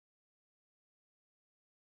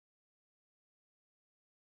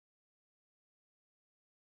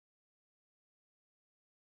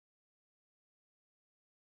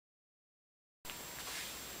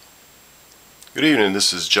Good evening,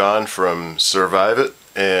 this is John from Survive It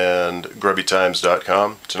and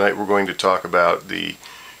grubbytimes.com. Tonight we're going to talk about the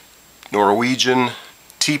Norwegian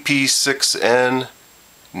TP6N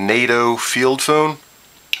NATO field phone.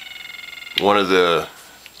 One of the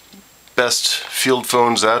best field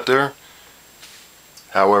phones out there.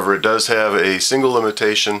 However, it does have a single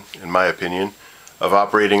limitation, in my opinion, of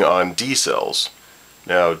operating on D cells.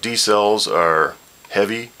 Now, D cells are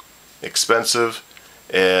heavy, expensive,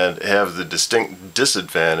 and have the distinct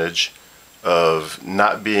disadvantage of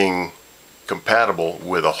not being compatible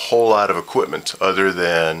with a whole lot of equipment other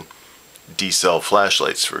than D-cell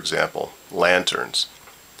flashlights, for example, lanterns.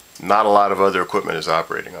 Not a lot of other equipment is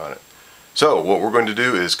operating on it. So what we're going to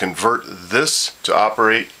do is convert this to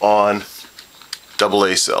operate on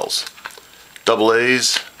AA cells.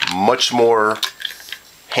 AA's much more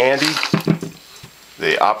handy.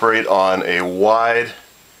 They operate on a wide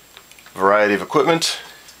variety of equipment,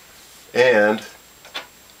 and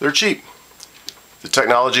they're cheap. The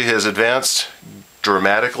technology has advanced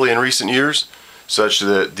dramatically in recent years, such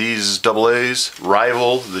that these AA's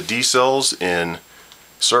rival the D cells in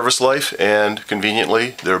service life, and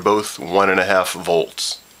conveniently they're both 1.5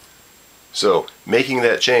 volts. So making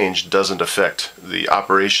that change doesn't affect the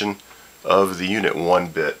operation of the unit one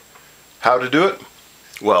bit. How to do it?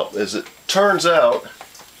 Well, as it turns out,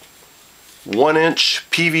 1-inch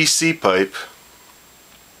PVC pipe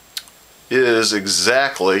is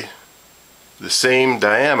exactly the same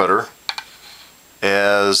diameter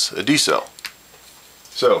as a D cell.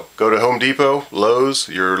 So go to Home Depot, Lowe's,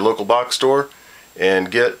 your local box store, and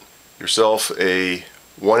get yourself a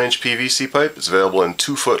 1-inch PVC pipe. It's available in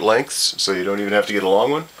 2-foot lengths, so you don't even have to get a long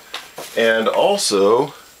one. And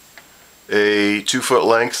also a 2-foot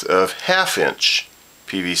length of 1/2-inch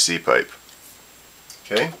PVC pipe.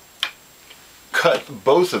 Okay? Cut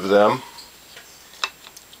both of them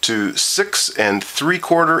to 6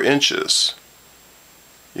 3/4 inches.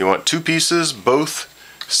 You want 2 pieces, both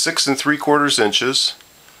 6 3/4 inches,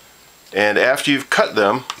 and after you've cut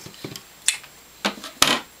them,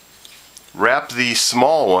 wrap the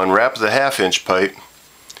small one, wrap the 1/2-inch pipe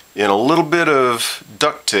in a little bit of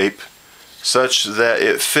duct tape such that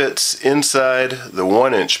it fits inside the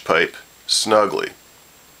 1-inch pipe snugly.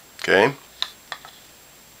 Okay?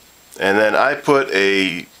 And then I put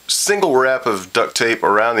a single wrap of duct tape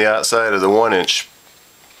around the outside of the 1-inch,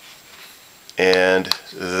 and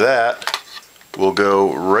that will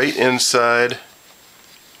go right inside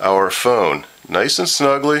our phone, nice and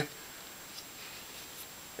snugly,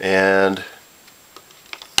 and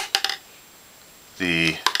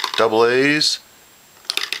the AA's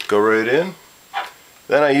go right in.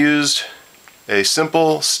 Then I used a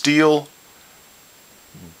simple steel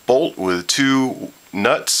bolt with 2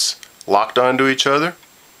 nuts locked onto each other.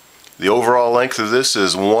 The overall length of this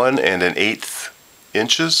is 1 1/8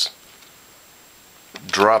 inches.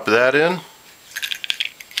 Drop that in.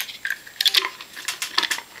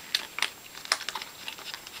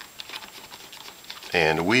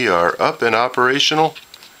 And we are up and operational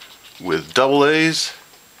with AA's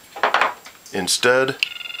instead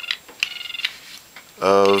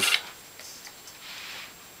of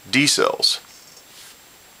D cells.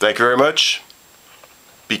 Thank you very much.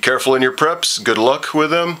 Be careful in your preps, good luck with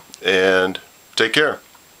them, and take care.